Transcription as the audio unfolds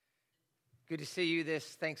Good to see you this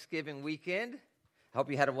Thanksgiving weekend. I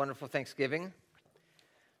hope you had a wonderful Thanksgiving.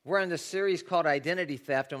 We're in this series called Identity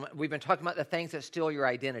Theft, and we've been talking about the things that steal your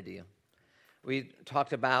identity. We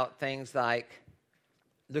talked about things like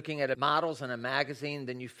looking at models in a magazine,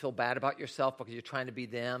 then you feel bad about yourself because you're trying to be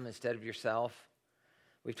them instead of yourself.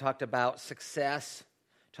 We've talked about success,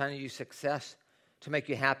 trying to use success to make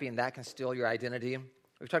you happy, and that can steal your identity.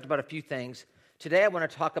 We've talked about a few things. Today I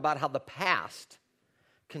want to talk about how the past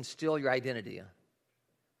can steal your identity,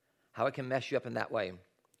 how it can mess you up in that way.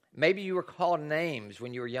 Maybe you were called names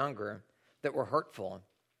when you were younger that were hurtful.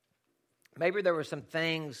 Maybe there were some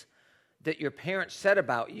things that your parents said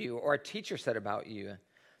about you or a teacher said about you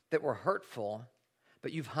that were hurtful,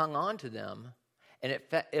 but you've hung on to them, and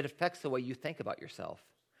it affects the way you think about yourself.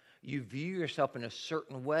 You view yourself in a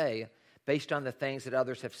certain way based on the things that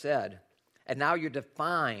others have said, and now you're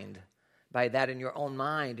defined by that in your own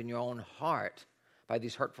mind, in your own heart, by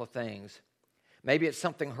these hurtful things. Maybe it's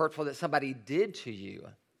something hurtful that somebody did to you,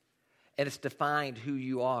 and it's defined who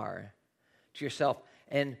you are to yourself.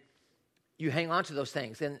 And you hang on to those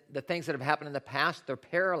things. And the things that have happened in the past, they're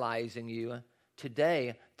paralyzing you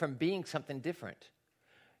today from being something different.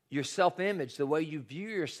 Your self-image, the way you view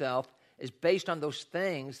yourself, is based on those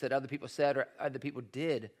things that other people said or other people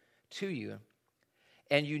did to you.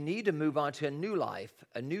 And you need to move on to a new life,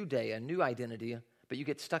 a new day, a new identity, but you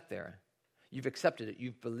get stuck there. You've accepted it.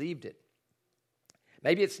 You've believed it.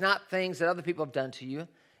 Maybe it's not things that other people have done to you.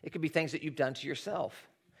 It could be things that you've done to yourself.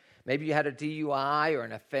 Maybe you had a DUI or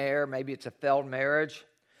an affair. Maybe it's a failed marriage,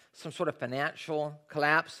 some sort of financial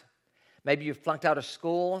collapse. Maybe you flunked out of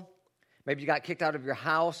school. Maybe you got kicked out of your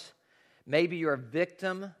house. Maybe you're a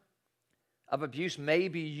victim of abuse.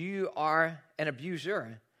 Maybe you are an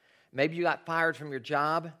abuser. Maybe you got fired from your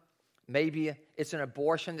job. Maybe it's an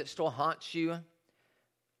abortion that still haunts you.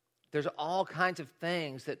 There's all kinds of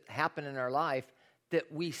things that happen in our life that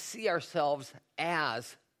we see ourselves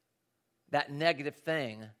as that negative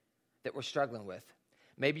thing that we're struggling with.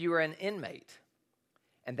 Maybe you were an inmate,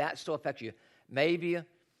 and that still affects you. Maybe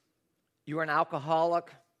you were an alcoholic.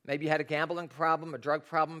 Maybe you had a gambling problem, a drug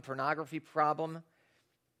problem, pornography problem.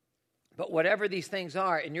 But whatever these things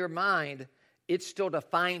are, in your mind, it still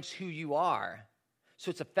defines who you are.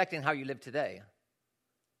 So it's affecting how you live today.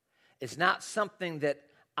 It's not something that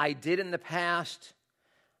I did in the past.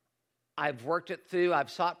 I've worked it through. I've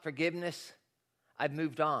sought forgiveness. I've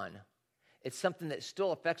moved on. It's something that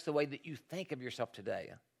still affects the way that you think of yourself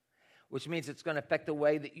today, which means it's going to affect the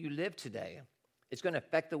way that you live today. It's going to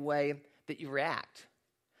affect the way that you react.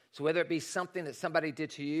 So whether it be something that somebody did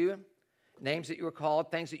to you, names that you were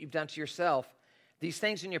called, things that you've done to yourself, these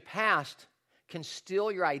things in your past can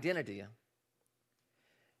steal your identity,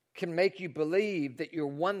 can make you believe that you're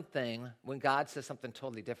one thing when God says something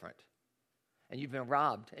totally different. And you've been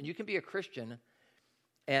robbed. And you can be a Christian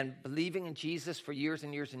and believing in Jesus for years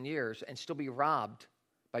and years and years and still be robbed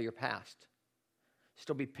by your past.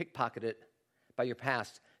 Still be pickpocketed by your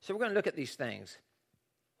past. So we're going to look at these things.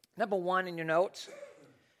 Number one in your notes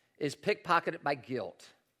is pickpocketed by guilt.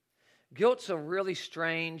 Guilt's a really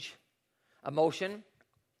strange emotion.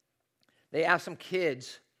 They asked some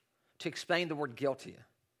kids to explain the word guilty.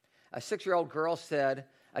 A 6-year-old girl said,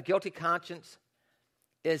 a guilty conscience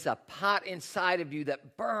is a pot inside of you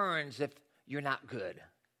that burns if you're not good.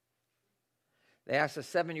 They asked a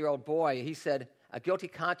 7-year-old boy, he said, a guilty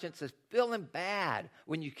conscience is feeling bad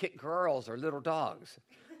when you kick girls or little dogs.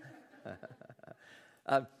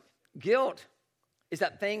 Guilt is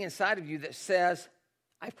that thing inside of you that says,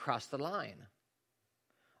 I've crossed the line.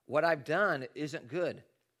 What I've done isn't good.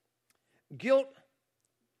 Guilt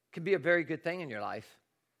can be a very good thing in your life.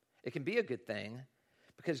 It can be a good thing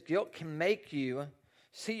because guilt can make you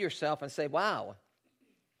see yourself and say, wow,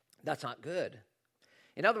 that's not good.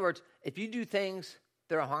 In other words, if you do things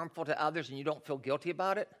that are harmful to others and you don't feel guilty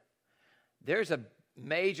about it, there's a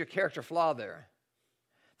major character flaw there.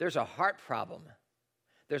 There's a heart problem.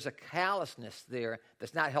 There's a callousness there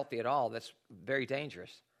that's not healthy at all, that's very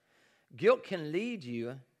dangerous. Guilt can lead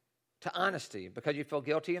you to honesty because you feel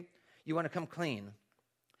guilty. You want to come clean.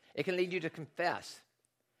 It can lead you to confess.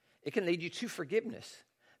 It can lead you to forgiveness.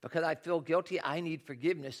 Because I feel guilty, I need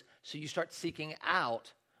forgiveness. So you start seeking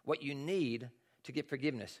out what you need to get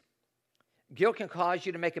forgiveness. Guilt can cause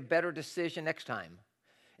you to make a better decision next time.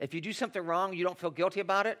 If you do something wrong, you don't feel guilty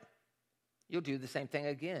about it, you'll do the same thing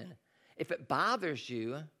again. If it bothers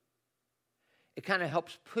you, it kind of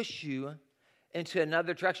helps push you into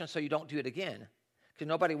another direction so you don't do it again. Because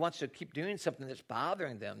nobody wants to keep doing something that's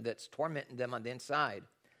bothering them, that's tormenting them on the inside.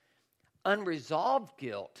 Unresolved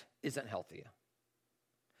guilt isn't healthy.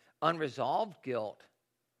 Unresolved guilt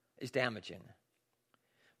is damaging.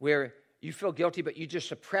 Where you feel guilty, but you just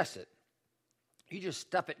suppress it. You just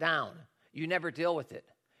stuff it down. You never deal with it.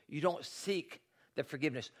 You don't seek the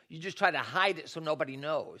forgiveness. You just try to hide it so nobody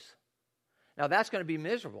knows. Now, that's going to be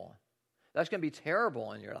miserable. That's going to be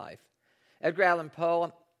terrible in your life. Edgar Allan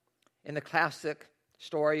Poe, in the classic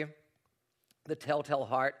story, The Telltale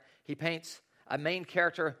Heart, he paints a main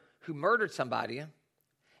character who murdered somebody,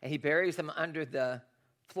 and he buries them under the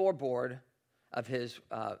floorboard of his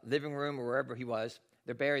living room or wherever he was.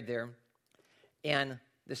 They're buried there. And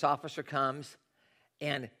this officer comes,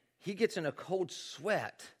 and he gets in a cold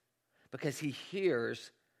sweat because he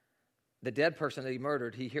hears the dead person that he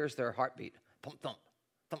murdered. He hears their heartbeat. Thump, thump,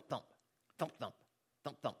 thump, thump, thump, thump,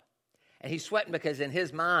 thump, thump. And he's sweating because in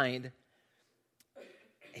his mind,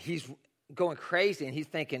 he's going crazy, and he's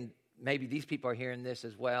thinking, maybe these people are hearing this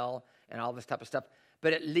as well, and all this type of stuff.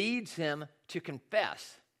 But it leads him to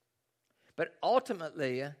confess. But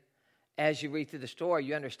ultimately, as you read through the story,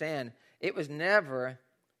 you understand it was never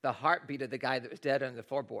the heartbeat of the guy that was dead under the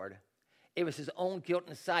floorboard. It was his own guilt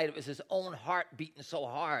inside. It was his own heart beating so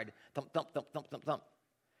hard. Thump, thump, thump, thump, thump, thump.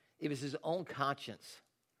 It was his own conscience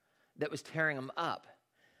that was tearing him up,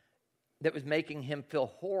 that was making him feel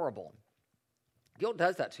horrible. Guilt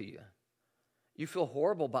does that to you. You feel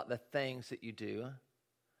horrible about the things that you do,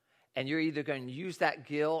 and you're either going to use that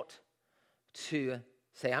guilt to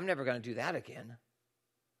say, I'm never going to do that again,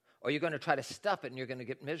 or you're going to try to stuff it and you're going to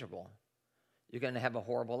get miserable. You're going to have a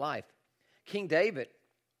horrible life. King David,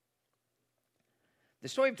 the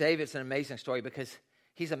story of David's an amazing story because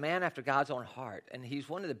he's a man after God's own heart, and he's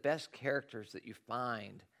one of the best characters that you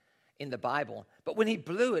find in the Bible. But when he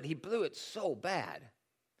blew it so bad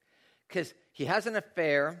because he has an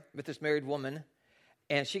affair with this married woman,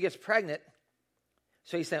 and she gets pregnant.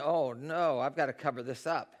 So he's saying, oh, no, I've got to cover this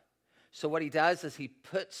up. So what he does is he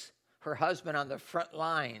puts her husband on the front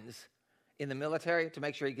lines in the military to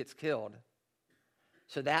make sure he gets killed.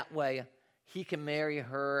 So that way he can marry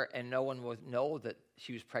her and no one will know that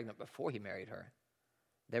she was pregnant before he married her.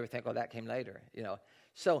 They would think, oh, that came later, you know.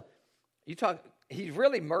 So he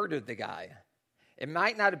really murdered the guy. It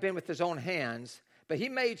might not have been with his own hands, but he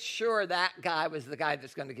made sure that guy was the guy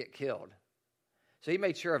that's going to get killed. So he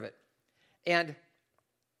made sure of it. And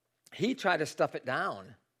he tried to stuff it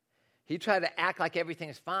down. He tried to act like everything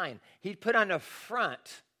is fine. He put on a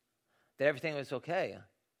front that everything was okay.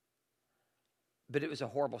 But it was a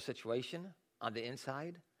horrible situation on the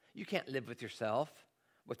inside. You can't live with yourself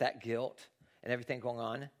with that guilt and everything going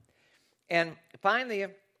on. And finally,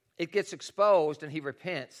 it gets exposed and he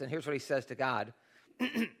repents. And here's what he says to God.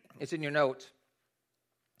 It's in your notes.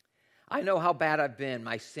 I know how bad I've been.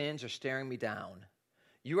 My sins are staring me down.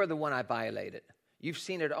 You are the one I violated. You've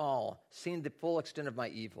seen it all, seen the full extent of my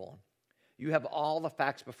evil. You have all the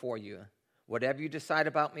facts before you. Whatever you decide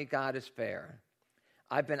about me, God, is fair.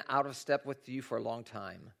 I've been out of step with you for a long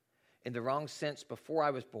time, in the wrong sense before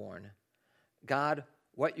I was born. God,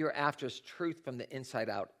 what you're after is truth from the inside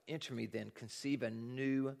out. Enter me then, conceive a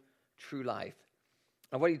new, true life.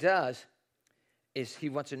 And what he does is he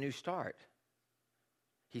wants a new start.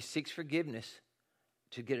 He seeks forgiveness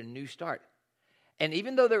to get a new start. And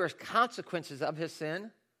even though there were consequences of his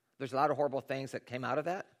sin, there's a lot of horrible things that came out of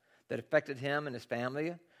that affected him and his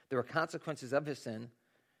family. There were consequences of his sin,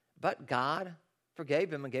 but God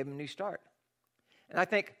forgave him and gave him a new start. And I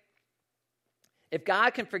think if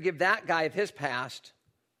God can forgive that guy of his past,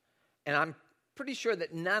 and I'm pretty sure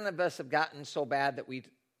that none of us have gotten so bad that we,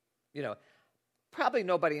 probably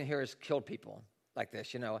nobody in here has killed people like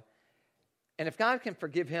this, And if God can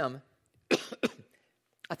forgive him,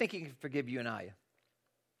 I think he can forgive you and I.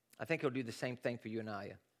 I think he'll do the same thing for you and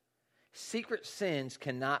I. Secret sins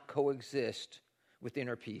cannot coexist with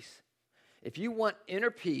inner peace. If you want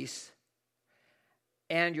inner peace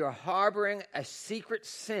and you're harboring a secret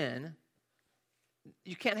sin,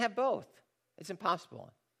 you can't have both. It's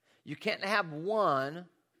impossible. You can't have one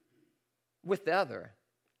with the other.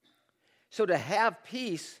 So to have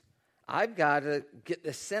peace, I've got to get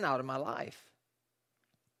this sin out of my life.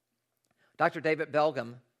 Dr. David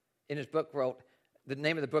Belgum, in his book, wrote, the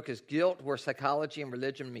name of the book is Guilt, Where Psychology and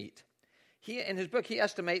Religion Meet. In his book, he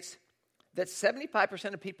estimates that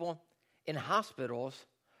 75% of people in hospitals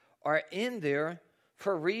are in there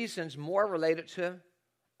for reasons more related to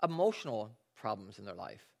emotional problems in their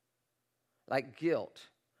life, like guilt,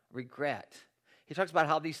 regret. He talks about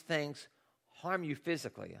how these things harm you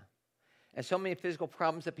physically. And so many physical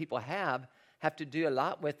problems that people have to do a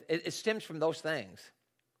lot with, it stems from those things.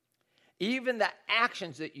 Even the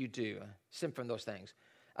actions that you do stem from those things.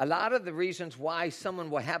 A lot of the reasons why someone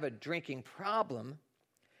will have a drinking problem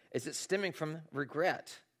is it's stemming from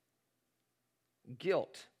regret,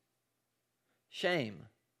 guilt, shame.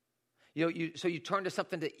 So you turn to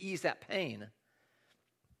something to ease that pain.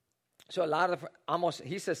 So a lot of,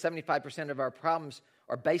 he says 75% of our problems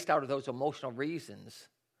are based out of those emotional reasons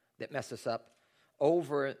that mess us up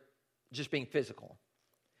over just being physical.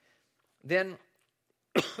 Then,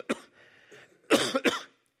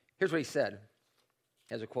 here's what he said.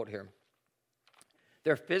 There's a quote here.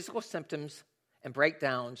 Their physical symptoms and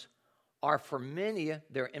breakdowns are for many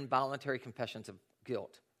their involuntary confessions of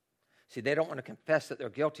guilt. See, they don't want to confess that they're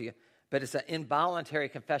guilty, but it's an involuntary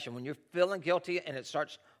confession. When you're feeling guilty and it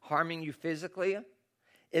starts harming you physically,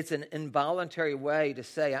 it's an involuntary way to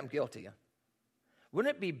say, I'm guilty.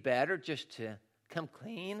 Wouldn't it be better just to come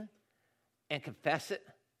clean and confess it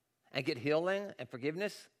and get healing and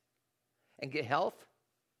forgiveness and get health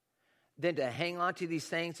than to hang on to these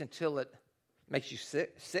things until it makes you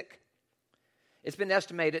sick? It's been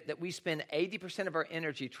estimated that we spend 80% of our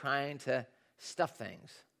energy trying to stuff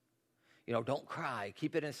things. Don't cry,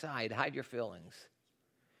 keep it inside, hide your feelings.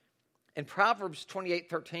 In Proverbs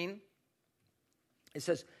 28:13, it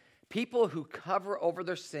says, people who cover over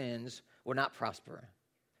their sins will not prosper.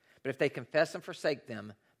 But if they confess and forsake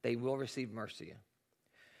them, they will receive mercy.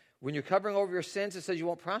 When you're covering over your sins, it says you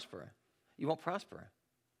won't prosper. You won't prosper.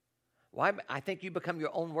 Why? I think you become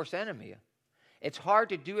your own worst enemy. It's hard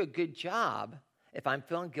to do a good job if I'm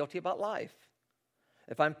feeling guilty about life,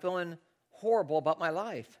 if I'm feeling horrible about my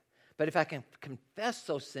life. But if I can confess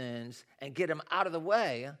those sins and get them out of the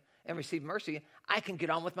way and receive mercy, I can get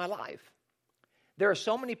on with my life. There are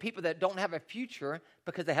so many people that don't have a future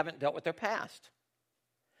because they haven't dealt with their past.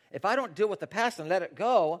 If I don't deal with the past and let it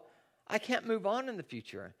go, I can't move on in the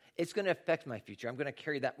future. It's going to affect my future. I'm going to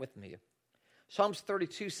carry that with me. Psalms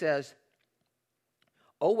 32 says,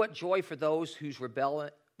 oh, what joy for those whose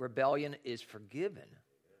rebellion is forgiven.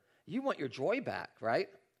 You want your joy back, right?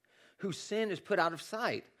 Whose sin is put out of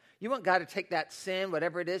sight. You want God to take that sin,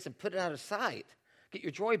 whatever it is, and put it out of sight. Get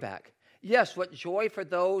your joy back. Yes, what joy for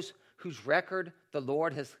those whose record the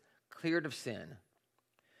Lord has cleared of sin,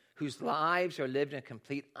 whose lives are lived in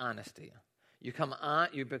complete honesty. You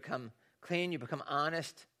become clean, you become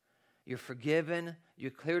honest, you're forgiven,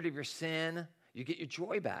 you're cleared of your sin, you get your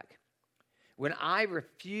joy back. When I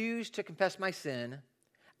refused to confess my sin,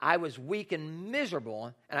 I was weak and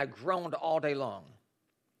miserable, and I groaned all day long.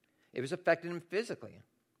 It was affecting him physically.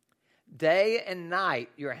 Day and night,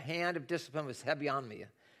 your hand of discipline was heavy on me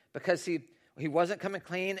because he wasn't coming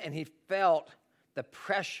clean, and he felt the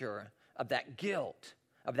pressure of that guilt,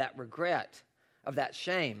 of that regret, of that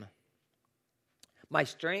shame. My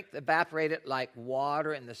strength evaporated like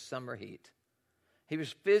water in the summer heat. He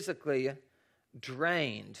was physically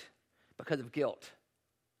drained because of guilt.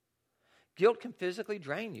 Guilt can physically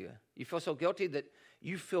drain you. You feel so guilty that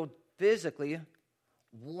you feel physically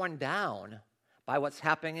worn down by what's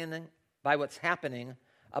happening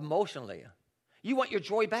emotionally. You want your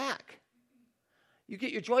joy back. You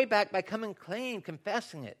get your joy back by coming clean,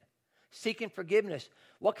 confessing it, seeking forgiveness.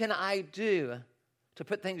 What can I do to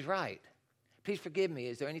put things right? Please forgive me.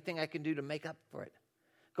 Is there anything I can do to make up for it?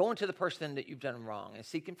 Going to the person that you've done wrong and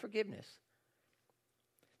seeking forgiveness.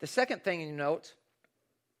 The second thing you note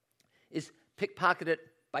is pickpocketed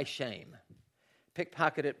by shame.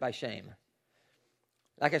 Pickpocketed by shame.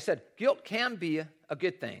 Like I said, guilt can be a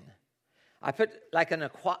good thing. I put like an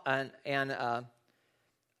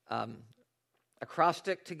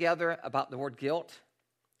acrostic together about the word guilt,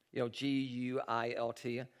 Guilt.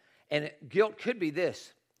 And guilt could be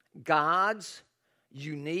this: God's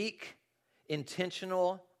unique,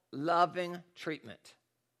 intentional, loving treatment.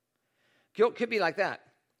 Guilt could be like that.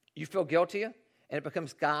 You feel guilty, and it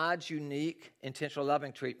becomes God's unique, intentional,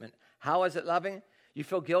 loving treatment. How is it loving? You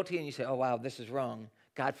feel guilty, and you say, oh, wow, this is wrong.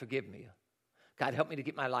 God, forgive me. God, help me to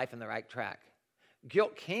get my life on the right track.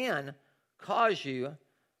 Guilt can cause you,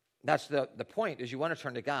 that's the point, is you want to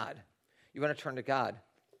turn to God. You want to turn to God.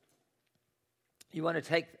 You want to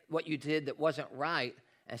take what you did that wasn't right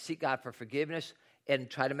and seek God for forgiveness and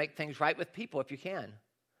try to make things right with people if you can,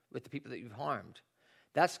 with the people that you've harmed.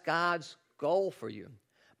 That's God's goal for you.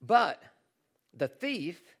 But the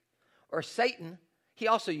thief, or Satan, he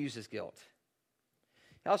also uses guilt.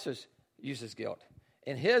 He also uses guilt.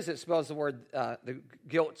 In his, it spells the word, the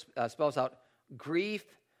guilt spells out grief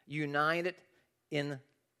united in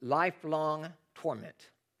lifelong torment.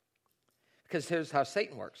 Because here's how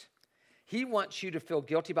Satan works. He wants you to feel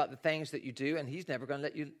guilty about the things that you do, and he's never going to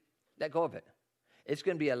let you let go of it. It's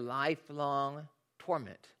going to be a lifelong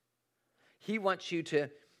torment. He wants you to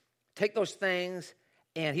take those things,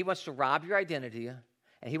 and he wants to rob your identity,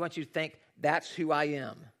 and he wants you to think, that's who I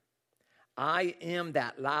am. I am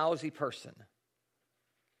that lousy person.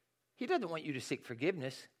 He doesn't want you to seek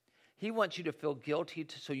forgiveness. He wants you to feel guilty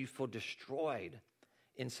so you feel destroyed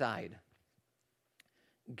inside.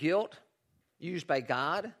 Guilt used by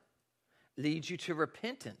God leads you to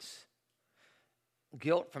repentance.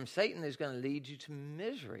 Guilt from Satan is going to lead you to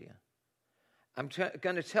misery. I'm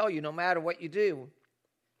going to tell you, no matter what you do,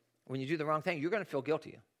 when you do the wrong thing, you're going to feel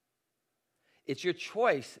guilty. It's your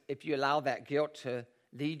choice if you allow that guilt to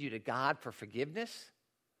lead you to God for forgiveness,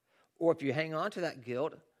 or if you hang on to that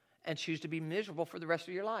guilt and choose to be miserable for the rest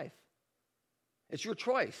of your life. It's your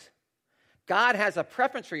choice. God has a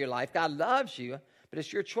preference for your life. God loves you, but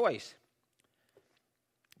it's your choice.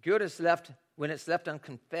 Guilt is left, when it's left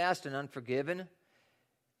unconfessed and unforgiven,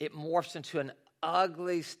 it morphs into an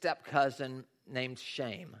ugly step-cousin named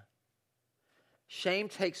shame. Shame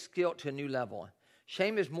takes guilt to a new level.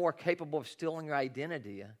 Shame is more capable of stealing your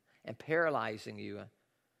identity and paralyzing you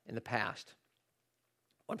in the past.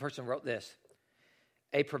 One person wrote this: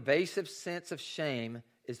 a pervasive sense of shame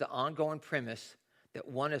is the ongoing premise that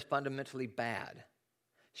one is fundamentally bad.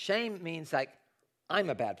 Shame means like, I'm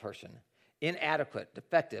a bad person, inadequate,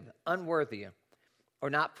 defective, unworthy, or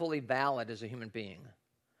not fully valid as a human being.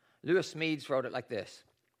 Lewis Smedes wrote it like this: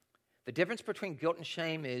 the difference between guilt and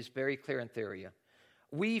shame is very clear in theory.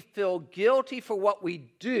 We feel guilty for what we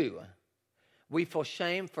do. We feel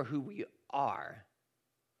shame for who we are.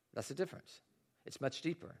 That's the difference. It's much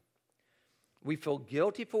deeper. We feel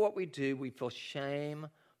guilty for what we do. We feel shame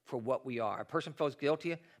for what we are. A person feels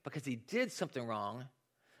guilty because he did something wrong.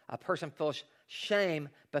 A person feels shame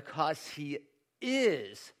because he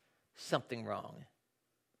is something wrong.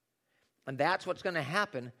 And that's what's going to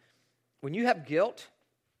happen when you have guilt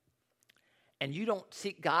and you don't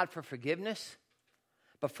seek God for forgiveness.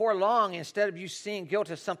 Before long, instead of you seeing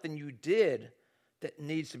guilt as something you did that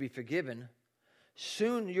needs to be forgiven,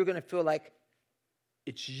 soon you're going to feel like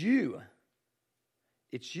it's you.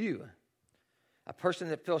 It's you. A person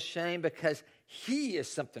that feels shame because he is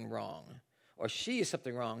something wrong or she is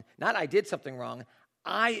something wrong. Not I did something wrong.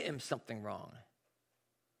 I am something wrong.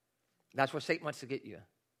 That's where Satan wants to get you,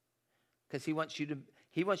 because he wants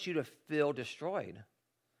you to feel destroyed.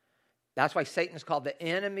 That's why Satan's called the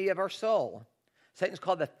enemy of our soul. Satan's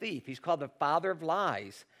called the thief. He's called the father of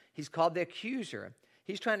lies. He's called the accuser.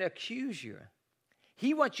 He's trying to accuse you.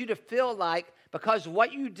 He wants you to feel like, because of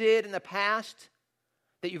what you did in the past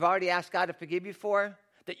that you've already asked God to forgive you for,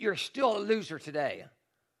 that you're still a loser today.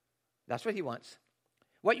 That's what he wants.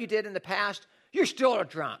 What you did in the past, you're still a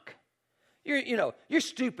drunk. You're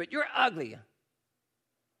stupid. You're ugly.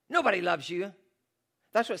 Nobody loves you.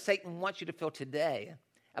 That's what Satan wants you to feel today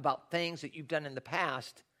about things that you've done in the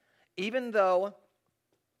past. Even though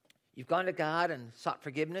you've gone to God and sought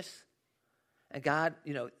forgiveness, and God,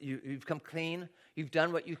 you've come clean, you've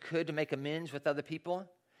done what you could to make amends with other people.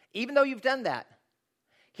 Even though you've done that,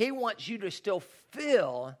 he wants you to still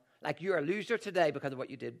feel like you're a loser today because of what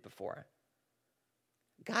you did before.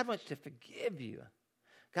 God wants to forgive you.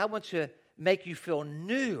 God wants to make you feel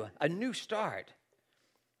new, a new start.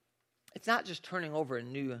 It's not just turning over a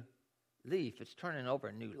new leaf, it's turning over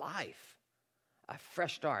a new life, a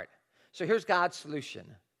fresh start. So here's God's solution.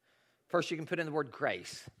 First, you can put in the word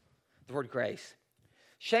grace. The word grace.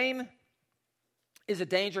 Shame is a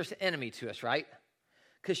dangerous enemy to us, right?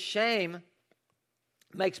 Because shame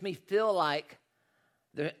makes me feel like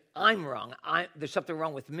I'm wrong. There's something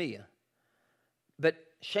wrong with me. But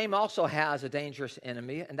shame also has a dangerous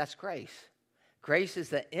enemy, and that's grace. Grace is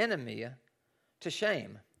the enemy to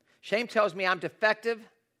shame. Shame tells me I'm defective,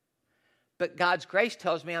 but God's grace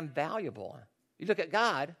tells me I'm valuable. You look at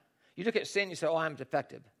God, you look at sin, you say, oh, I'm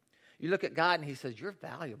defective. You look at God, and he says, you're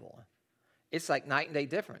valuable. It's like night and day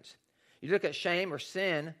difference. You look at shame or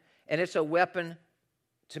sin, and it's a weapon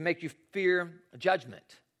to make you fear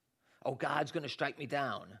judgment. Oh, God's going to strike me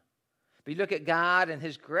down. But you look at God and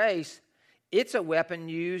his grace, it's a weapon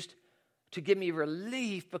used to give me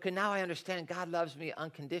relief, because now I understand God loves me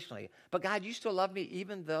unconditionally. But God, you still love me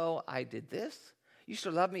even though I did this? You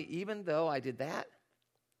still love me even though I did that?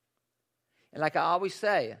 And like I always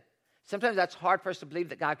say, sometimes that's hard for us to believe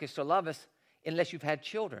that God can still love us unless you've had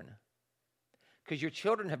children. Because your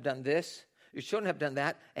children have done this, your children have done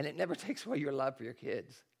that, and it never takes away your love for your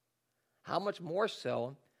kids. How much more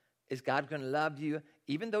so is God going to love you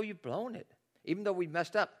even though you've blown it, even though we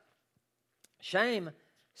messed up? Shame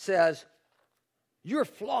says, you're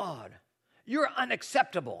flawed. You're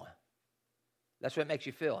unacceptable. That's what it makes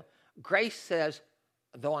you feel. Grace says,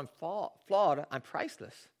 though I'm flawed, I'm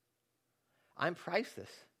priceless. I'm priceless.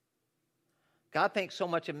 God thinks so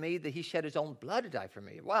much of me that he shed his own blood to die for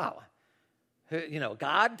me. Wow.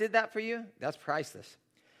 God did that for you? That's priceless.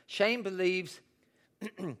 Shame believes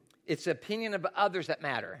it's the opinion of others that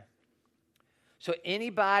matter. So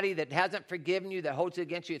anybody that hasn't forgiven you, that holds it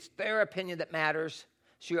against you, it's their opinion that matters.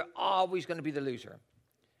 So you're always going to be the loser.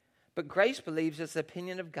 But grace believes it's the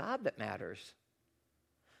opinion of God that matters.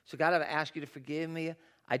 So God, I've asked you to forgive me.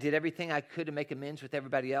 I did everything I could to make amends with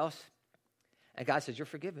everybody else. And God says, you're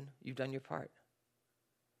forgiven. You've done your part.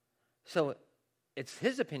 So it's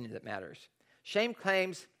his opinion that matters. Shame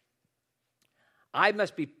claims, I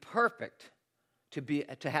must be perfect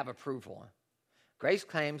to have approval. Grace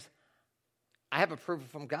claims, I have approval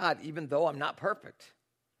from God even though I'm not perfect,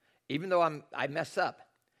 even though I mess up.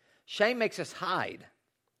 Shame makes us hide,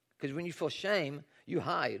 because when you feel shame, you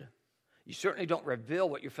hide. You certainly don't reveal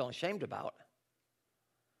what you're feeling shamed about.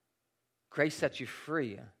 Grace sets you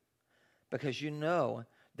free because you know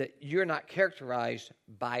that you're not characterized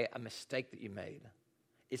by a mistake that you made.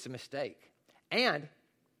 It's a mistake. And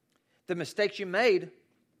the mistakes you made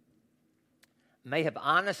may have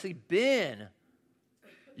honestly been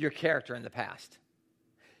your character in the past.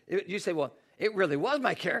 You say, well, it really was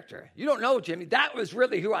my character. You don't know, Jimmy. That was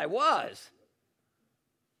really who I was.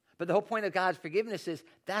 But the whole point of God's forgiveness is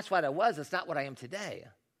that's what I was. It's not what I am today.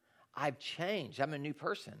 I've changed. I'm a new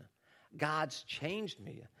person. God's changed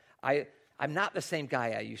me. I'm not the same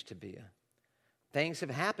guy I used to be. Things have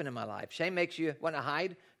happened in my life. Shame makes you want to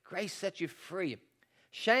hide. Grace sets you free.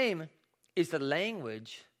 Shame is the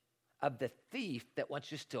language of the thief that wants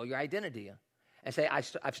to steal your identity and say,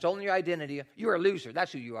 I've stolen your identity. You're a loser.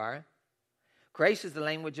 That's who you are. Grace is the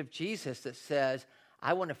language of Jesus that says,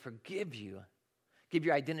 I want to forgive you, give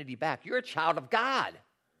your identity back. You're a child of God.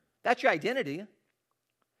 That's your identity.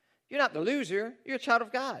 You're not the loser. You're a child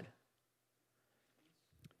of God.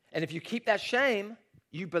 And if you keep that shame,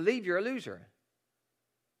 you believe you're a loser.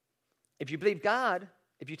 If you believe God,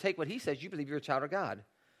 if you take what he says, you believe you're a child of God.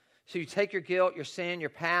 So you take your guilt, your sin, your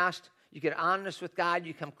past, you get honest with God,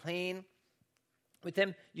 you come clean with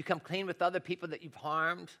him, you come clean with other people that you've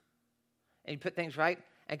harmed, and you put things right,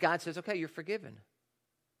 and God says, okay, you're forgiven.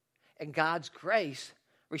 And God's grace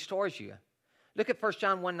restores you. Look at 1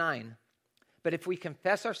 John 1:9. But if we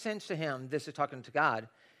confess our sins to him, this is talking to God,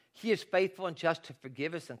 he is faithful and just to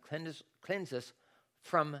forgive us and cleanse us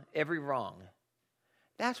from every wrong.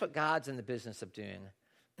 That's what God's in the business of doing.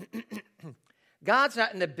 God's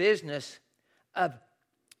not in the business of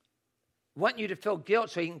wanting you to feel guilt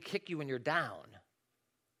so he can kick you when you're down.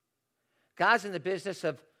 God's in the business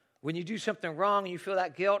of when you do something wrong and you feel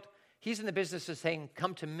that guilt, he's in the business of saying,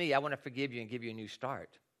 come to me, I want to forgive you and give you a new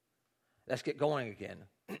start. Let's get going again.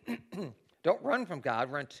 Don't run from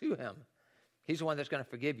God, run to him. He's the one that's going to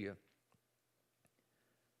forgive you.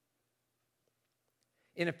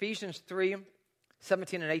 In Ephesians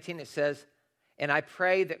 3:17 and 18, it says, and I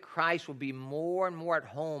pray that Christ will be more and more at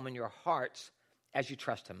home in your hearts as you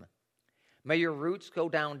trust him. May your roots go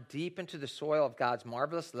down deep into the soil of God's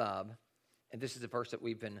marvelous love. And this is the verse that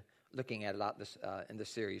we've been looking at a lot in this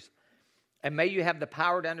series. And may you have the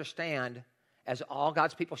power to understand, as all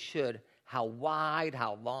God's people should, how wide,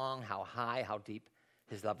 how long, how high, how deep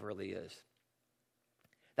his love really is.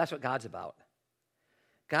 That's what God's about.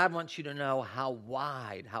 God wants you to know how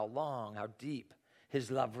wide, how long, how deep his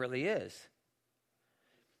love really is.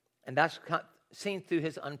 And that's seen through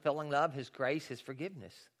his unfailing love, his grace, his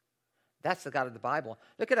forgiveness. That's the God of the Bible.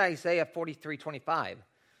 Look at Isaiah 43:25.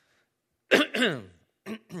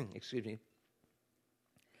 Excuse me.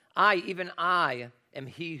 Even I, am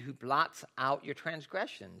he who blots out your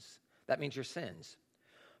transgressions. That means your sins.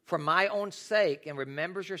 For my own sake, and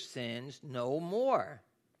remembers your sins no more.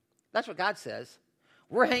 That's what God says.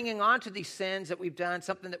 We're hanging on to these sins that we've done,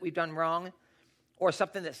 something that we've done wrong, or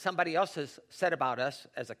something that somebody else has said about us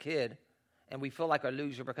as a kid, and we feel like a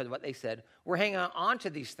loser because of what they said. We're hanging on to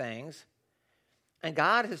these things, and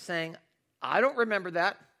God is saying, I don't remember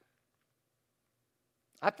that.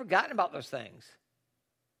 I've forgotten about those things.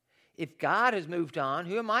 If God has moved on,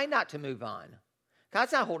 who am I not to move on?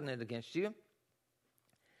 God's not holding it against you.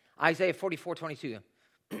 Isaiah 44:22.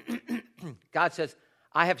 God says,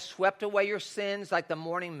 I have swept away your sins like the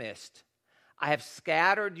morning mist. I have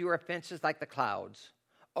scattered your offenses like the clouds.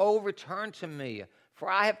 Oh, return to me, for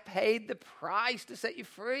I have paid the price to set you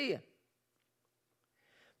free.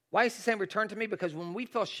 Why is he saying return to me? Because when we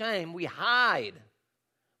feel shame, we hide.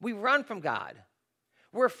 We run from God.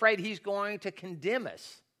 We're afraid he's going to condemn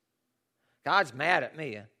us. God's mad at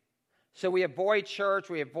me. So we avoid church,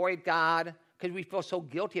 we avoid God, because we feel so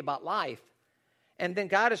guilty about life. And then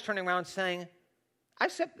God is turning around saying,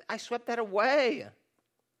 I swept that away.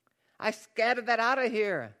 I scattered that out of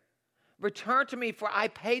here. Return to me, for I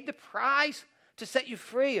paid the price to set you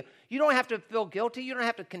free. You don't have to feel guilty. You don't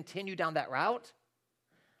have to continue down that route.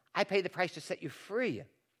 I paid the price to set you free.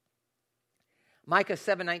 Micah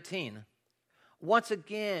 7:19. Once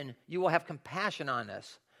again, you will have compassion on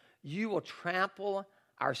us. You will trample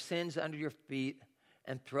our sins under your feet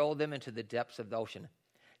and throw them into the depths of the ocean.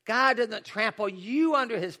 God doesn't trample you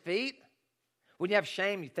under his feet. When you have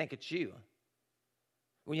shame, you think it's you.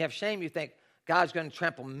 When you have shame, you think God's going to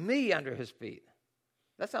trample me under his feet.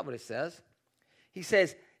 That's not what it says. He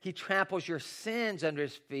says he tramples your sins under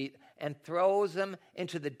his feet and throws them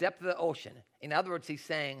into the depth of the ocean. In other words, he's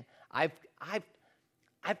saying, I've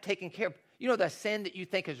taken care of. You know the sin that you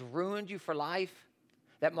think has ruined you for life,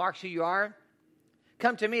 that marks who you are?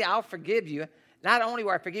 Come to me, I'll forgive you. Not only will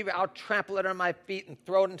I forgive you, I'll trample it under my feet and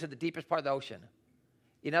throw it into the deepest part of the ocean.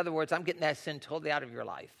 In other words, I'm getting that sin totally out of your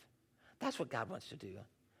life. That's what God wants to do.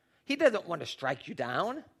 He doesn't want to strike you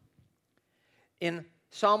down. In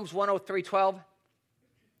Psalms 103:12,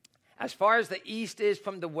 as far as the east is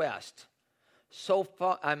from the west, as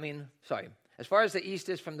far as the east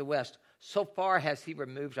is from the west, so far has he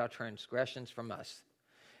removed our transgressions from us.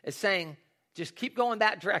 It's saying, just keep going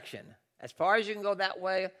that direction. As far as you can go that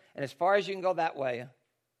way, and as far as you can go that way,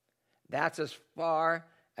 that's as far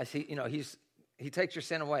as he takes your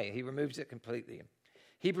sin away. He removes it completely.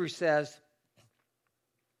 Hebrews says,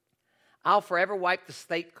 I'll forever wipe the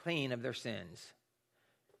slate clean of their sins.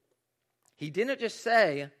 He didn't just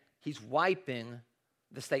say he's wiping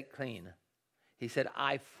the slate clean. He said,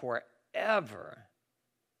 I forever.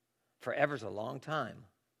 Forever's a long time.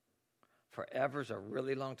 Forever's a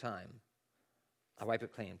really long time. I wipe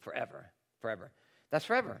it clean. Forever. That's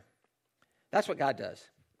forever. That's what God does.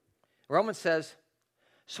 Romans says,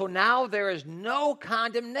 so now there is no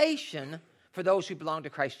condemnation for those who belong to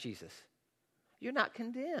Christ Jesus. You're not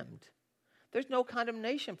condemned. There's no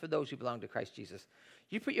condemnation for those who belong to Christ Jesus.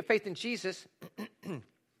 You put your faith in Jesus,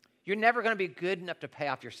 you're never going to be good enough to pay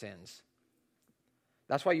off your sins.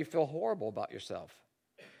 That's why you feel horrible about yourself.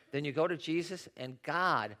 Then you go to Jesus, and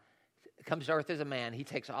God comes to earth as a man. He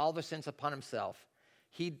takes all the sins upon himself.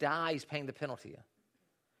 He dies paying the penalty.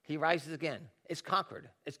 He rises again. It's conquered.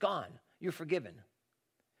 It's gone. You're forgiven.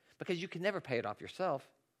 Because you can never pay it off yourself.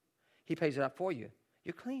 He pays it off for you.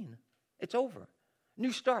 You're clean. It's over.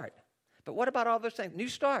 New start. But what about all those things? New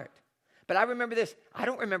start. But I remember this. I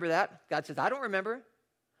don't remember that. God says, I don't remember.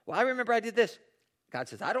 Well, I remember I did this. God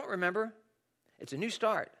says, I don't remember. It's a new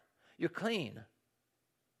start. You're clean.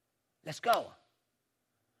 Let's go.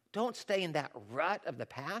 Don't stay in that rut of the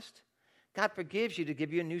past. God forgives you to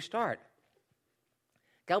give you a new start.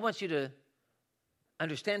 God wants you to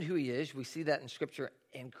understand who he is. We see that in Scripture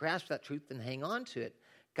and grasp that truth and hang on to it.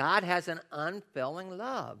 God has an unfailing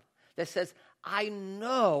love that says, I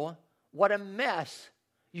know what a mess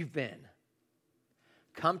you've been.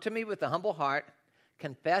 Come to me with a humble heart,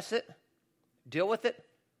 confess it, deal with it,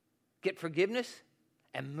 get forgiveness,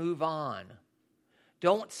 and move on.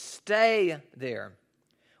 Don't stay there.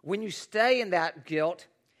 When you stay in that guilt,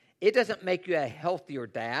 it doesn't make you a healthier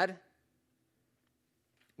dad.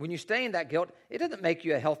 When you stay in that guilt, it doesn't make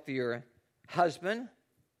you a healthier husband.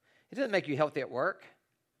 It doesn't make you healthy at work.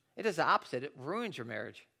 It does the opposite. It ruins your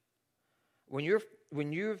marriage. When you're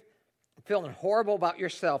feeling horrible about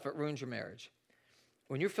yourself, it ruins your marriage.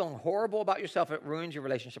 When you're feeling horrible about yourself, it ruins your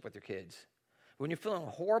relationship with your kids. When you're feeling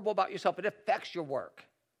horrible about yourself, it affects your work.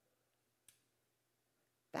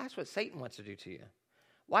 That's what Satan wants to do to you.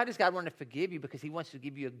 Why does God want to forgive you? Because he wants to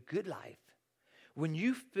give you a good life. When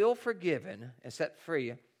you feel forgiven and set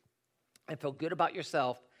free and feel good about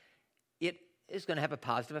yourself, it is going to have a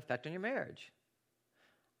positive effect on your marriage,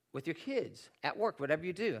 with your kids, at work, whatever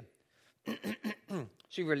you do. So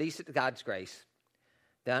you release it to God's grace.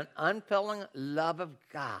 The unfailing love of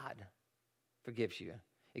God forgives you.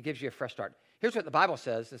 It gives you a fresh start. Here's what the Bible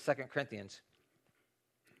says in 2 Corinthians.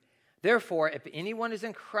 Therefore, if anyone is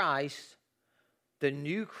in Christ, the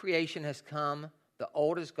new creation has come, the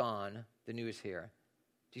old is gone, the new is here.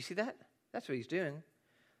 Do you see that? That's what he's doing.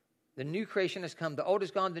 The new creation has come, the old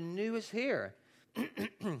is gone, the new is here.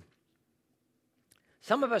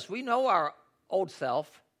 Some of us, we know our old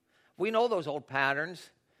self. We know those old patterns.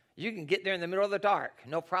 You can get there in the middle of the dark,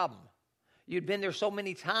 no problem. You've been there so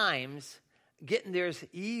many times, getting there is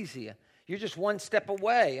easy. You're just one step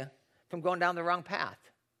away from going down the wrong path.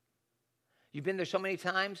 You've been there so many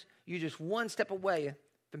times, you're just one step away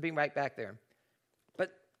from being right back there.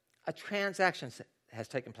 But a transaction has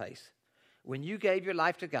taken place. When you gave your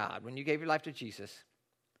life to God, when you gave your life to Jesus,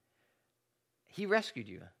 he rescued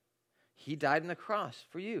you. He died on the cross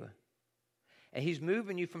for you. And he's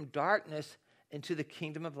moving you from darkness into the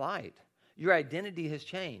kingdom of light. Your identity has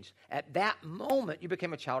changed. At that moment, you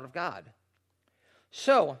became a child of God.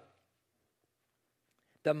 So,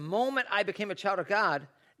 the moment I became a child of God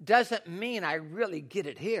doesn't mean I really get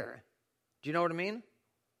it here. Do you know what I mean?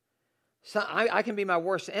 So I can be my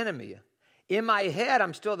worst enemy. In my head,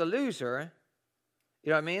 I'm still the loser. You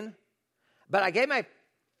know what I mean? But I gave my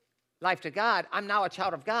life to God. I'm now a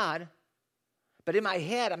child of God. But in my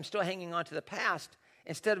head, I'm still hanging on to the past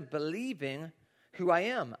instead of believing who I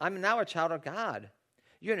am. I'm now a child of God.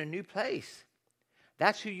 You're in a new place.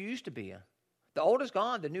 That's who you used to be. The old is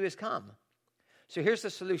gone. The new has come. So here's the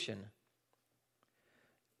solution.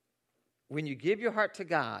 When you give your heart to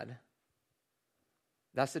God,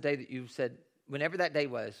 that's the day that you said, whenever that day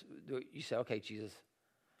was, you said, okay, Jesus,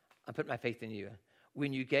 I'm putting my faith in you.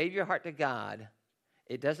 When you gave your heart to God,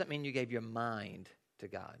 it doesn't mean you gave your mind to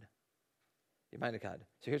God. Your mind to God.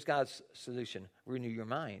 So here's God's solution. Renew your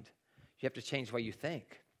mind. You have to change the way you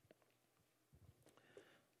think.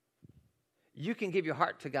 You can give your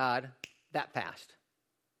heart to God that fast.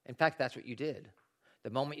 In fact, that's what you did. The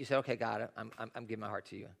moment you said, okay, God, I'm giving my heart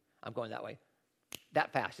to you. I'm going that way.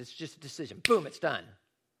 That fast. It's just a decision. Boom, it's done.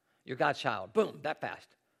 You're God's child. Boom, that fast.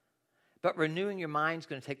 But renewing your mind is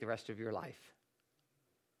going to take the rest of your life.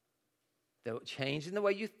 The change in the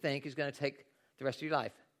way you think is going to take the rest of your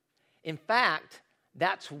life. In fact,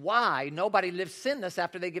 that's why nobody lives sinless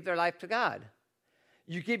after they give their life to God.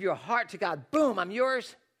 You give your heart to God. Boom, I'm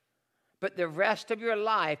yours. But the rest of your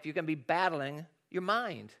life, you're going to be battling your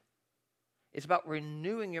mind. It's about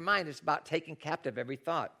renewing your mind. It's about taking captive every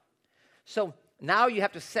thought. So now you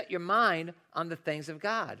have to set your mind on the things of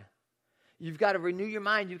God. You've got to renew your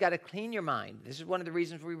mind. You've got to clean your mind. This is one of the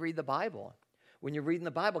reasons we read the Bible. When you're reading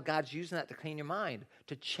the Bible, God's using that to clean your mind,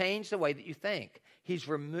 to change the way that you think. He's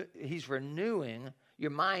renewing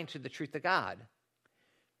your mind to the truth of God.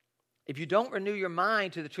 If you don't renew your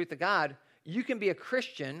mind to the truth of God, you can be a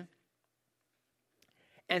Christian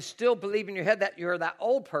and still believe in your head that you're that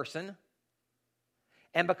old person.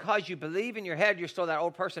 And because you believe in your head you're still that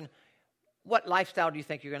old person, what lifestyle do you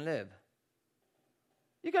think you're going to live?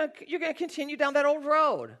 You're going to continue down that old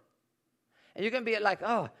road. And you're going to be like,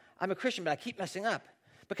 oh, I'm a Christian, but I keep messing up.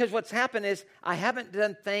 Because what's happened is I haven't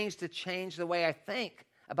done things to change the way I think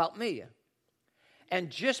about me. And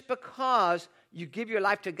just because you give your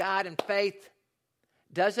life to God in faith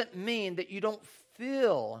doesn't mean that you don't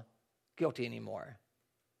feel guilty anymore.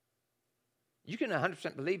 You can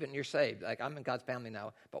 100% believe it and you're saved. Like, I'm in God's family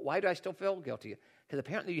now. But why do I still feel guilty? Because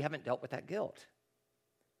apparently you haven't dealt with that guilt.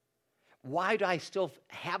 Why do I still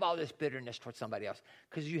have all this bitterness towards somebody else?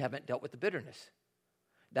 Because you haven't dealt with the bitterness.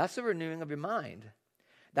 That's the renewing of your mind.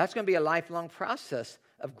 That's going to be a lifelong process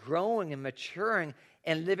of growing and maturing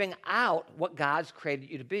and living out what God's created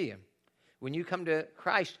you to be. When you come to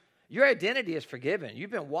Christ, your identity is forgiven.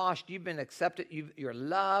 You've been washed. You've been accepted. You're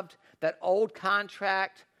loved. That old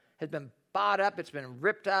contract has been bought up. It's been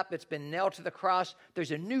ripped up. It's been nailed to the cross.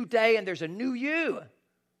 There's a new day and there's a new you.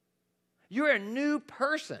 You're a new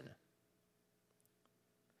person.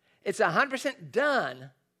 It's 100%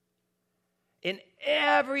 done in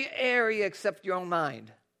every area except your own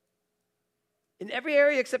mind. In every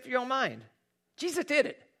area except your own mind. Jesus did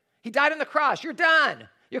it. He died on the cross. You're done.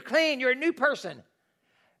 You're clean. You're a new person.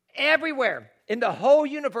 Everywhere in the whole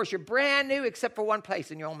universe, you're brand new except for one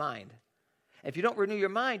place, in your own mind. If you don't renew your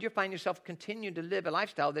mind, you'll find yourself continuing to live a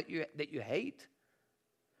lifestyle that you hate.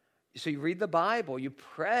 So you read the Bible, you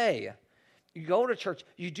pray, you go to church,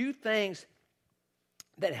 you do things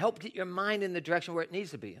that help get your mind in the direction where it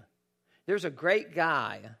needs to be. There's a great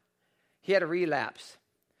guy. He had a relapse.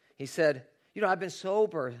 He said, I've been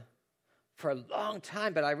sober for a long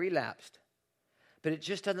time, but I relapsed. But it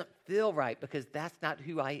just doesn't feel right because that's not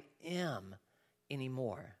who I am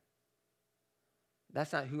anymore.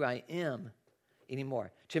 That's not who I am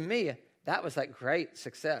anymore. To me, that was like great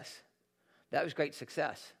success. That was great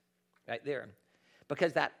success right there.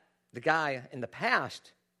 Because the guy in the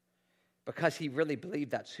past, because he really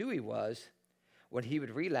believed that's who he was, when he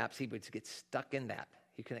would relapse, he would get stuck in that.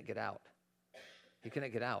 He couldn't get out. He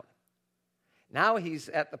couldn't get out. Now he's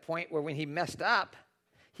at the point where when he messed up,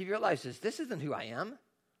 he realizes, this isn't who I am.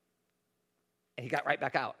 And he got right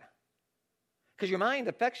back out. Because your mind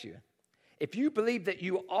affects you. If you believe that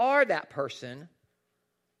you are that person,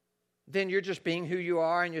 then you're just being who you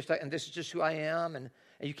are, and you're stuck, and this is just who I am, and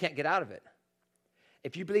you can't get out of it.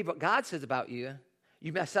 If you believe what God says about you,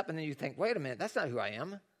 you mess up, and then you think, wait a minute, that's not who I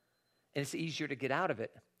am. And it's easier to get out of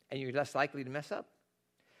it, and you're less likely to mess up.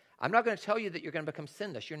 I'm not going to tell you that you're going to become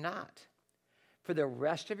sinless. You're not. For the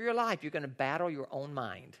rest of your life, you're going to battle your own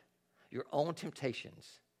mind, your own temptations,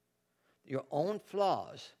 your own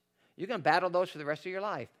flaws. You're going to battle those for the rest of your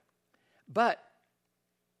life. But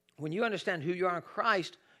when you understand who you are in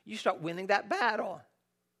Christ, you start winning that battle.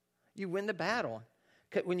 You win the battle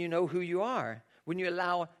when you know who you are. when you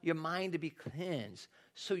allow your mind to be cleansed,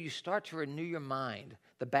 so you start to renew your mind.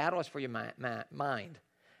 The battle is for your mind.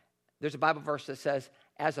 There's a Bible verse that says,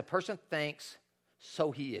 as a person thinks,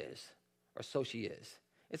 so he is, or so she is.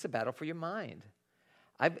 It's a battle for your mind.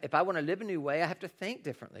 If I want to live a new way, I have to think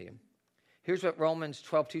differently. Here's what Romans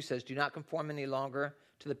 12:2 says, do not conform any longer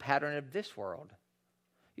to the pattern of this world.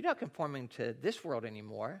 You're not conforming to this world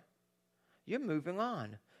anymore. You're moving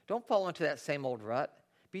on. Don't fall into that same old rut.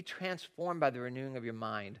 Be transformed by the renewing of your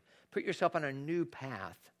mind. Put yourself on a new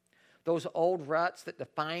path. Those old ruts that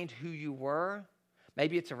defined who you were,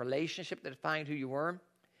 maybe it's a relationship that defined who you were.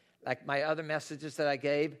 Like my other messages that I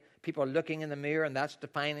gave, people are looking in the mirror and that's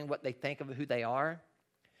defining what they think of who they are.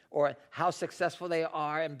 Or how successful they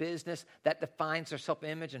are in business, that defines their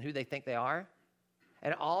self-image and who they think they are.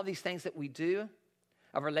 And all these things that we do,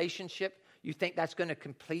 a relationship, you think that's going to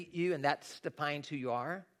complete you and that defines who you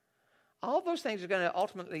are. All those things are going to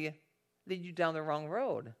ultimately lead you down the wrong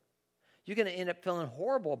road. You're going to end up feeling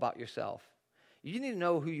horrible about yourself. You need to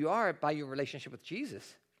know who you are by your relationship with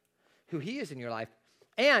Jesus, who he is in your life.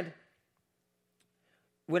 And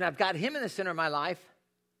when I've got him in the center of my life,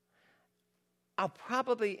 I'll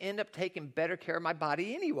probably end up taking better care of my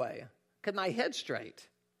body anyway because my head's straight.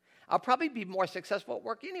 I'll probably be more successful at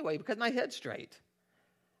work anyway because my head's straight.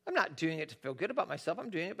 I'm not doing it to feel good about myself. I'm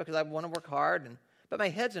doing it because I want to work hard, but my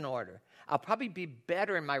head's in order. I'll probably be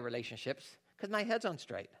better in my relationships because my head's on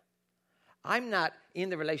straight. I'm not in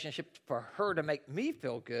the relationship for her to make me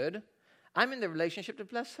feel good. I'm in the relationship to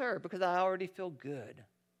bless her because I already feel good.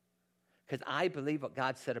 Because I believe what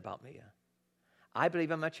God said about me. I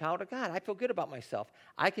believe I'm a child of God. I feel good about myself.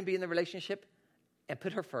 I can be in the relationship and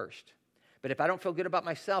put her first. But if I don't feel good about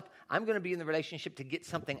myself, I'm going to be in the relationship to get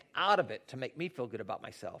something out of it to make me feel good about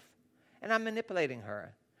myself. And I'm manipulating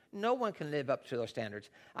her. No one can live up to those standards.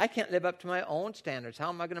 I can't live up to my own standards. How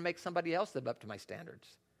am I going to make somebody else live up to my standards?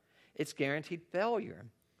 It's guaranteed failure.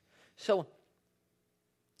 So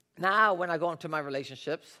now when I go into my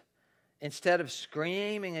relationships, instead of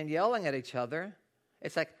screaming and yelling at each other,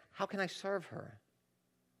 it's like, how can I serve her?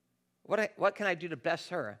 What can I do to bless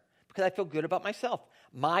her? Because I feel good about myself.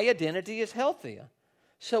 My identity is healthy.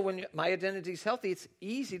 So when my identity is healthy, it's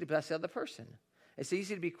easy to bless the other person. It's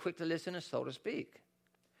easy to be quick to listen and slow to speak.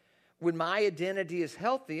 When my identity is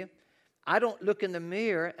healthy, I don't look in the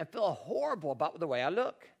mirror and feel horrible about the way I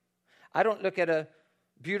look. I don't look at a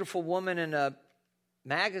beautiful woman in a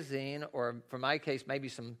magazine, or for my case, maybe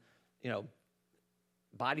some,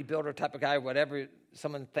 bodybuilder type of guy, whatever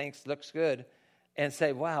someone thinks looks good, and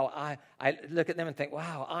say, wow, I look at them and think,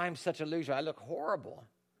 wow, I'm such a loser. I look horrible.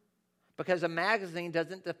 Because a magazine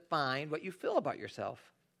doesn't define what you feel about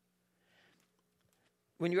yourself.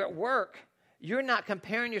 When you're at work, you're not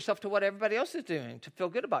comparing yourself to what everybody else is doing to feel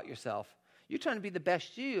good about yourself. You're trying to be the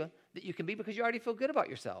best you that you can be because you already feel good about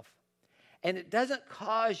yourself. And it doesn't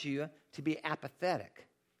cause you to be apathetic.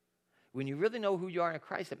 When you really know who you are in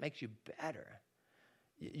Christ, it makes you better.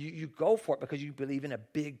 You go for it because you believe in a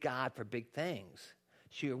big God for big things.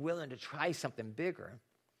 So you're willing to try something bigger.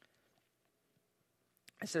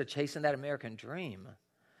 Instead of chasing that American dream,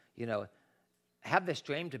 have this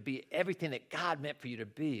dream to be everything that God meant for you to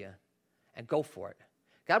be and go for it.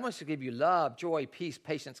 God wants to give you love, joy, peace,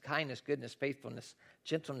 patience, kindness, goodness, faithfulness,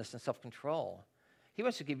 gentleness, and self-control. He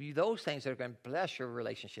wants to give you those things that are going to bless your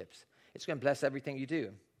relationships. It's going to bless everything you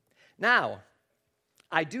do. Now,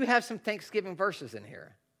 I do have some Thanksgiving verses in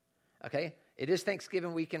here, okay? It is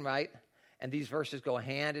Thanksgiving weekend, right? And these verses go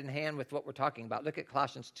hand in hand with what we're talking about. Look at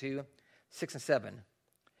Colossians 2, 6 and 7.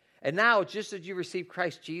 And now, just as you receive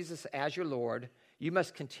Christ Jesus as your Lord, you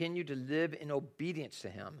must continue to live in obedience to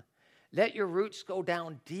him. Let your roots go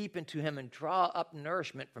down deep into him and draw up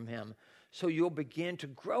nourishment from him so you'll begin to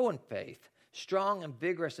grow in faith, strong and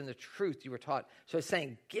vigorous in the truth you were taught. So it's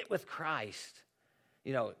saying, get with Christ.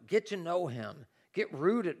 Get to know him. Get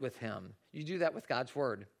rooted with him. You do that with God's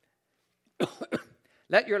word.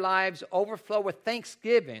 Let your lives overflow with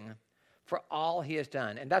thanksgiving for all he has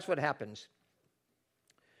done. And that's what happens.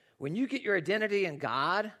 When you get your identity in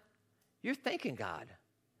God, you're thanking God.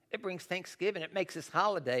 It brings thanksgiving. It makes this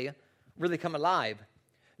holiday really come alive.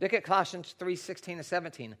 Look at Colossians 3, 16 and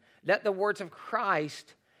 17. Let the words of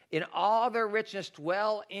Christ in all their richness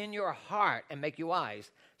dwell in your heart and make you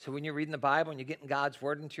wise. So when you're reading the Bible and you're getting God's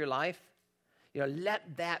word into your life,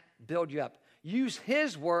 let that build you up. Use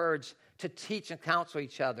his words to teach and counsel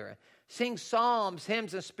each other. Sing psalms,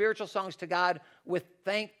 hymns, and spiritual songs to God with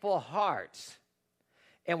thankful hearts.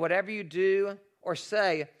 And whatever you do or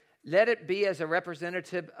say, let it be as a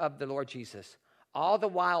representative of the Lord Jesus, all the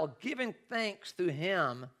while giving thanks through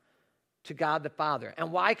him to God the Father.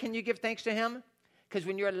 And why can you give thanks to him? Because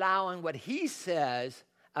when you're allowing what he says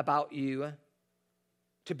about you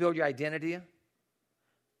to build your identity,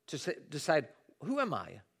 to decide, who am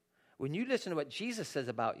I? When you listen to what Jesus says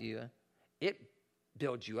about you, it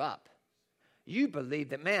builds you up. You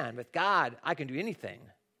believe that, man, with God, I can do anything.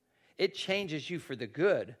 It changes you for the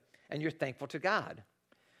good, and you're thankful to God.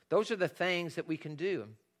 Those are the things that we can do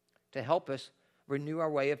to help us renew our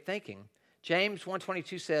way of thinking. James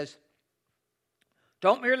 1:22 says,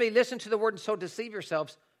 don't merely listen to the word and so deceive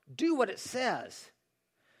yourselves. Do what it says.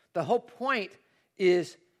 The whole point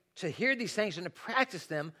is to hear these things and to practice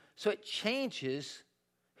them so it changes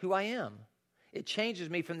who I am. It changes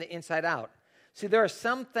me from the inside out. See, there are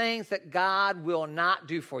some things that God will not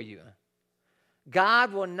do for you.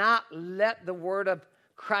 God will not let the word of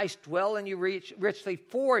Christ dwell in you richly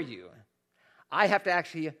for you. I have to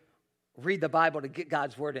actually read the Bible to get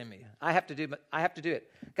God's word in me. I have to do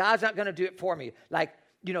it. God's not going to do it for me. Like,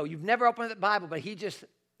 you've never opened the Bible, but he just,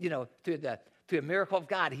 through a miracle of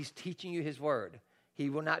God, he's teaching you his word. He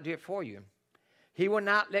will not do it for you. He will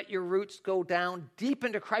not let your roots go down deep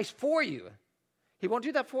into Christ for you. He won't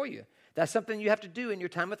do that for you. That's something you have to do in your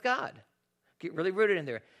time with God. Get really rooted in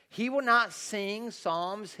there. He will not sing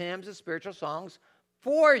psalms, hymns, and spiritual songs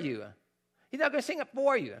for you. He's not going to sing it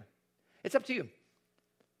for you. It's up to you.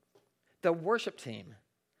 The worship team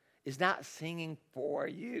is not singing for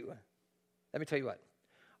you. Let me tell you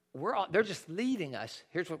what. They're just leading us.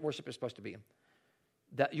 Here's what worship is supposed to be.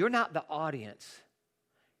 You're not the audience,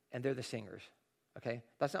 and they're the singers. Okay?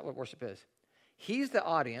 That's not what worship is. He's the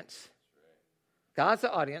audience. God's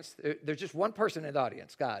the audience. There's just one person in the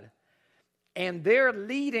audience, God. And they're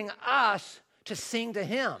leading us to sing to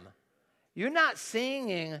him. You're not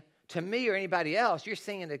singing to me or anybody else. You're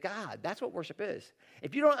singing to God. That's what worship is.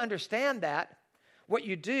 If you don't understand that, what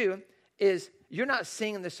you do is you're not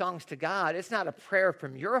singing the songs to God. It's not a prayer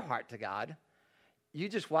from your heart to God. You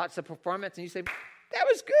just watch the performance and you say, that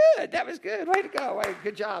was good. That was good. Way to go.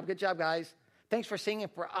 Good job. Good job, guys. Thanks for singing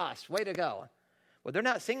for us. Way to go. Well, they're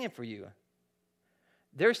not singing for you.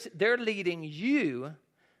 They're leading you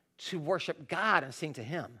to worship God and sing to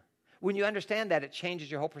him. When you understand that, it changes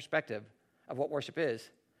your whole perspective of what worship is.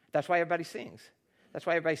 That's why everybody sings. That's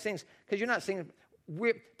why everybody sings. Because you're not singing.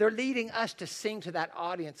 They're leading us to sing to that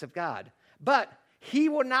audience of God. But he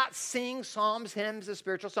will not sing psalms, hymns, and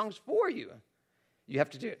spiritual songs for you. You have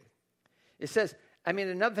to do it. It says,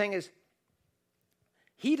 another thing is,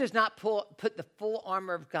 he does not put the full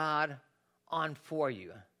armor of God on for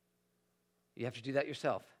you. You have to do that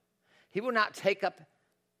yourself. He will not take up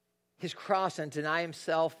his cross and deny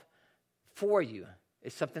himself for you.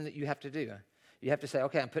 It's something that you have to do. You have to say,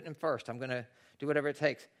 okay, I'm putting him first. I'm going to do whatever it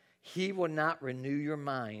takes. He will not renew your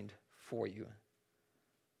mind for you.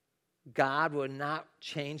 God will not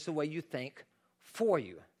change the way you think for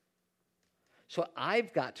you. So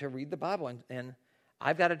I've got to read the Bible, and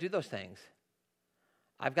I've got to do those things.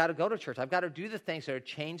 I've got to go to church. I've got to do the things that are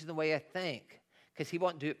changing the way I think, because he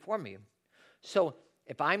won't do it for me. So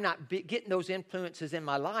if I'm not getting those influences in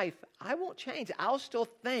my life, I won't change. I'll still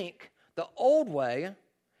think the old way,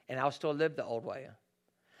 and I'll still live the old way.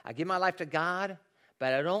 I give my life to God,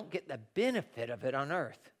 but I don't get the benefit of it on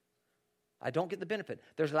earth. I don't get the benefit.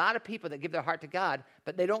 There's a lot of people that give their heart to God,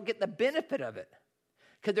 but they don't get the benefit of it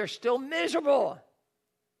because they're still miserable.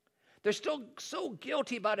 They're still so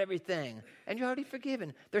guilty about everything, and you're already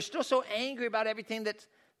forgiven. They're still so angry about everything that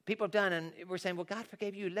people have done, and we're saying, well, God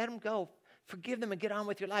forgave you. Let them go. Forgive them and get on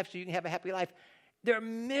with your life so you can have a happy life. They're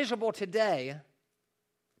miserable today,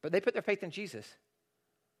 but they put their faith in Jesus.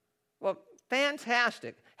 Well,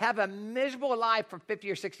 fantastic. Have a miserable life for 50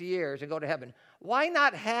 or 60 years and go to heaven. Why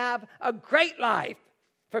not have a great life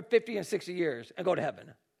for 50 and 60 years and go to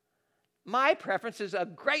heaven? My preference is a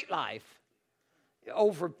great life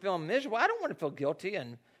over feeling miserable. I don't want to feel guilty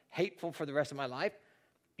and hateful for the rest of my life.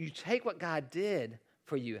 You take what God did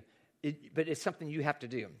for you, but it's something you have to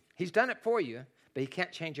do. He's done it for you, but he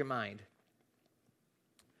can't change your mind.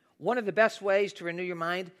 One of the best ways to renew your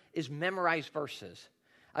mind is memorize verses.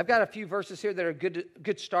 I've got a few verses here that are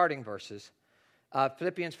good starting verses.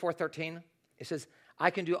 Philippians 4:13, it says,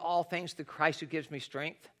 I can do all things through Christ who gives me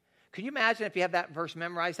strength. Can you imagine if you have that verse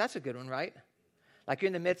memorized? That's a good one, right? Like you're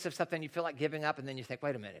in the midst of something, you feel like giving up, and then you think,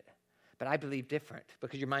 wait a minute, but I believe different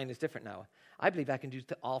because your mind is different now. I believe I can do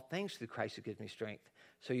all things through Christ who gives me strength.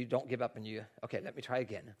 So you don't give up and you, okay, let me try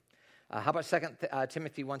again. How about 2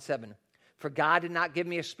 Timothy 1:7? For God did not give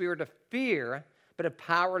me a spirit of fear, but of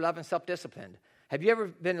power, love, and self-discipline. Have you ever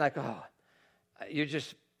been like, you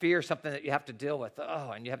just fear something that you have to deal with,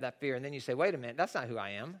 and you have that fear, and then you say, wait a minute, that's not who I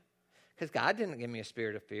am. Because God didn't give me a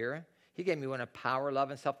spirit of fear. He gave me one of power,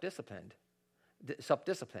 love, and self-discipline.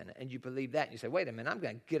 self-discipline, and you believe that, and you say, wait a minute, I'm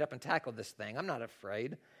going to get up and tackle this thing. I'm not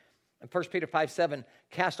afraid. In 1 Peter 5:7,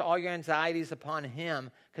 cast all your anxieties upon him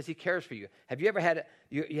because he cares for you. Have you ever had,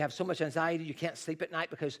 you have so much anxiety you can't sleep at night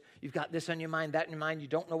because you've got this on your mind, that in your mind, you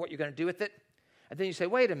don't know what you're going to do with it? And then you say,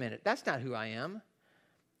 wait a minute, that's not who I am.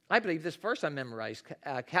 I believe this verse I memorized,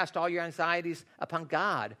 cast all your anxieties upon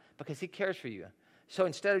God because he cares for you. So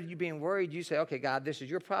instead of you being worried, you say, okay, God, this is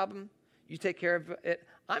your problem. You take care of it.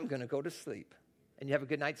 I'm going to go to sleep. And you have a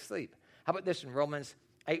good night's sleep. How about this in Romans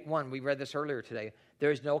 8:1? We read this earlier today.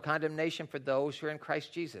 There is no condemnation for those who are in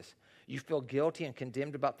Christ Jesus. You feel guilty and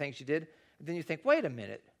condemned about things you did. And then you think, wait a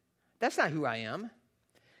minute. That's not who I am.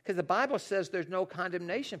 Because the Bible says there's no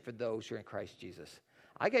condemnation for those who are in Christ Jesus.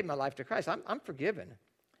 I gave my life to Christ. I'm forgiven.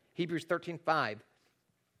 Hebrews 13:5.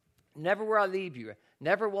 Never will I leave you.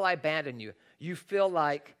 Never will I abandon you. You feel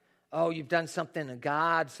like, oh, you've done something and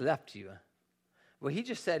God's left you. Well, he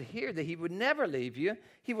just said here that he would never leave you.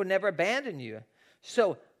 He would never abandon you.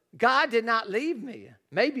 So God did not leave me.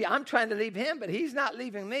 Maybe I'm trying to leave him, but he's not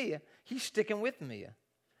leaving me. He's sticking with me.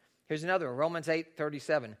 Here's another one, Romans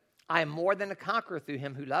 8:37. I am more than a conqueror through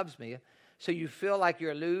him who loves me. So you feel like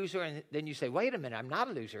you're a loser, and then you say, wait a minute, I'm not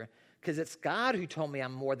a loser, because it's God who told me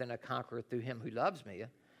I'm more than a conqueror through him who loves me.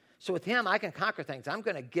 So with him, I can conquer things. I'm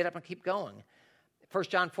going to get up and keep going. 1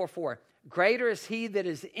 John 4:4. Greater is he that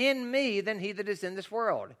is in me than he that is in this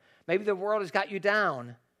world. Maybe the world has got you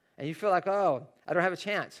down, and you feel like, oh, I don't have a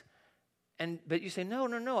chance. But you say, no,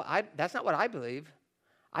 that's not what I believe.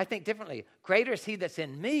 I think differently. Greater is he that's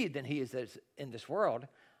in me than he is that's in this world.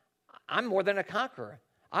 I'm more than a conqueror.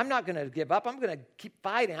 I'm not going to give up. I'm going to keep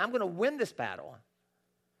fighting. I'm going to win this battle.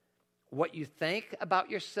 What you think about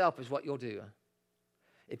yourself is what you'll do.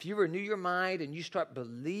 If you renew your mind and you start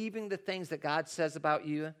believing the things that God says about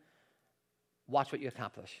you, watch what you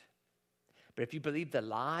accomplish. But if you believe the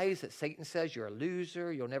lies that Satan says, you're a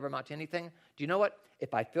loser, you'll never amount to anything, do you know what?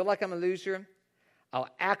 If I feel like I'm a loser, I'll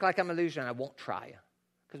act like I'm a loser and I won't try.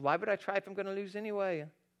 Because why would I try if I'm going to lose anyway?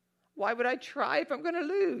 Why would I try if I'm going to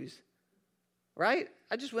lose? Right?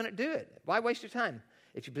 I just wouldn't do it. Why waste your time?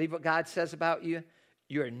 If you believe what God says about you,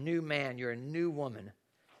 you're a new man, you're a new woman.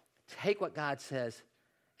 Take what God says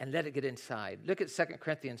and let it get inside. Look at 2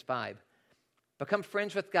 Corinthians 5. Become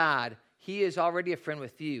friends with God. He is already a friend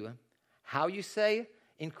with you. How you say?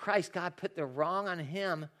 In Christ, God put the wrong on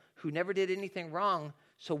him who never did anything wrong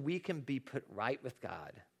so we can be put right with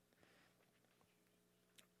God.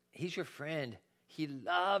 He's your friend. He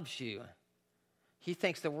loves you. He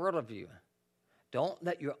thinks the world of you. Don't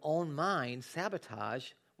let your own mind sabotage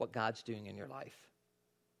what God's doing in your life.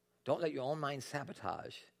 Don't let your own mind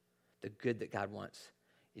sabotage the good that God wants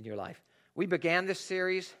in your life. We began this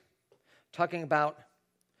series talking about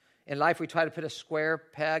in life we try to put a square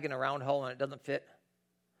peg in a round hole and it doesn't fit.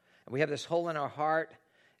 And we have this hole in our heart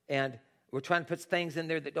and we're trying to put things in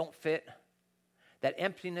there that don't fit. That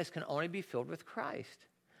emptiness can only be filled with Christ.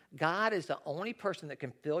 God is the only person that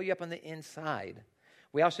can fill you up on the inside.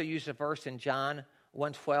 We also used a verse in John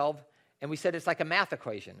 1:12, and we said it's like a math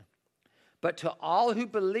equation. But to all who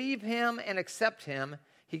believe him and accept him,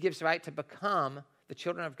 he gives the right to become the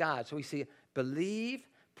children of God. So we see believe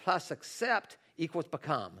plus accept equals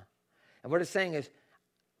become. And what it's saying is,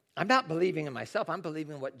 I'm not believing in myself. I'm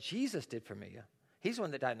believing in what Jesus did for me. He's the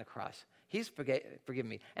one that died on the cross. He's forgiven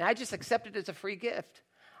me. And I just accept it as a free gift.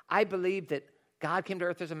 I believe that God came to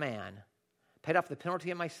earth as a man, paid off the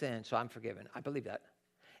penalty of my sin, so I'm forgiven. I believe that.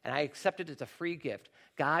 And I accept it as a free gift.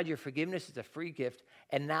 God, your forgiveness is a free gift,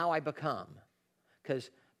 and now I become. Because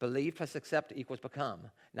believe plus accept equals become.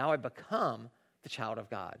 Now I become the child of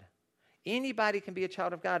God. Anybody can be a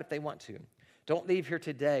child of God if they want to. Don't leave here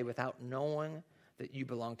today without knowing that you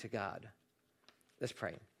belong to God. Let's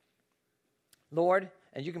pray. Lord,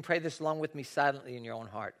 and you can pray this along with me silently in your own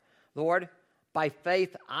heart. Lord, by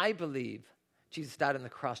faith I believe Jesus died on the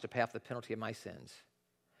cross to pay off the penalty of my sins.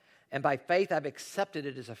 And by faith, I've accepted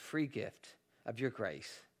it as a free gift of your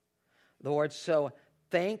grace. Lord, so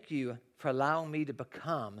thank you for allowing me to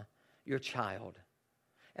become your child.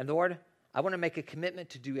 And Lord, I want to make a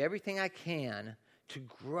commitment to do everything I can to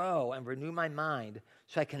grow and renew my mind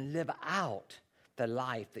so I can live out the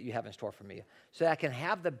life that you have in store for me, so that I can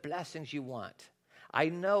have the blessings you want. I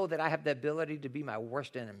know that I have the ability to be my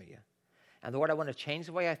worst enemy. And Lord, I want to change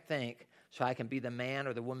the way I think so I can be the man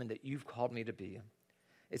or the woman that you've called me to be.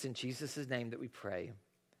 It's in Jesus' name that we pray.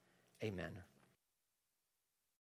 Amen.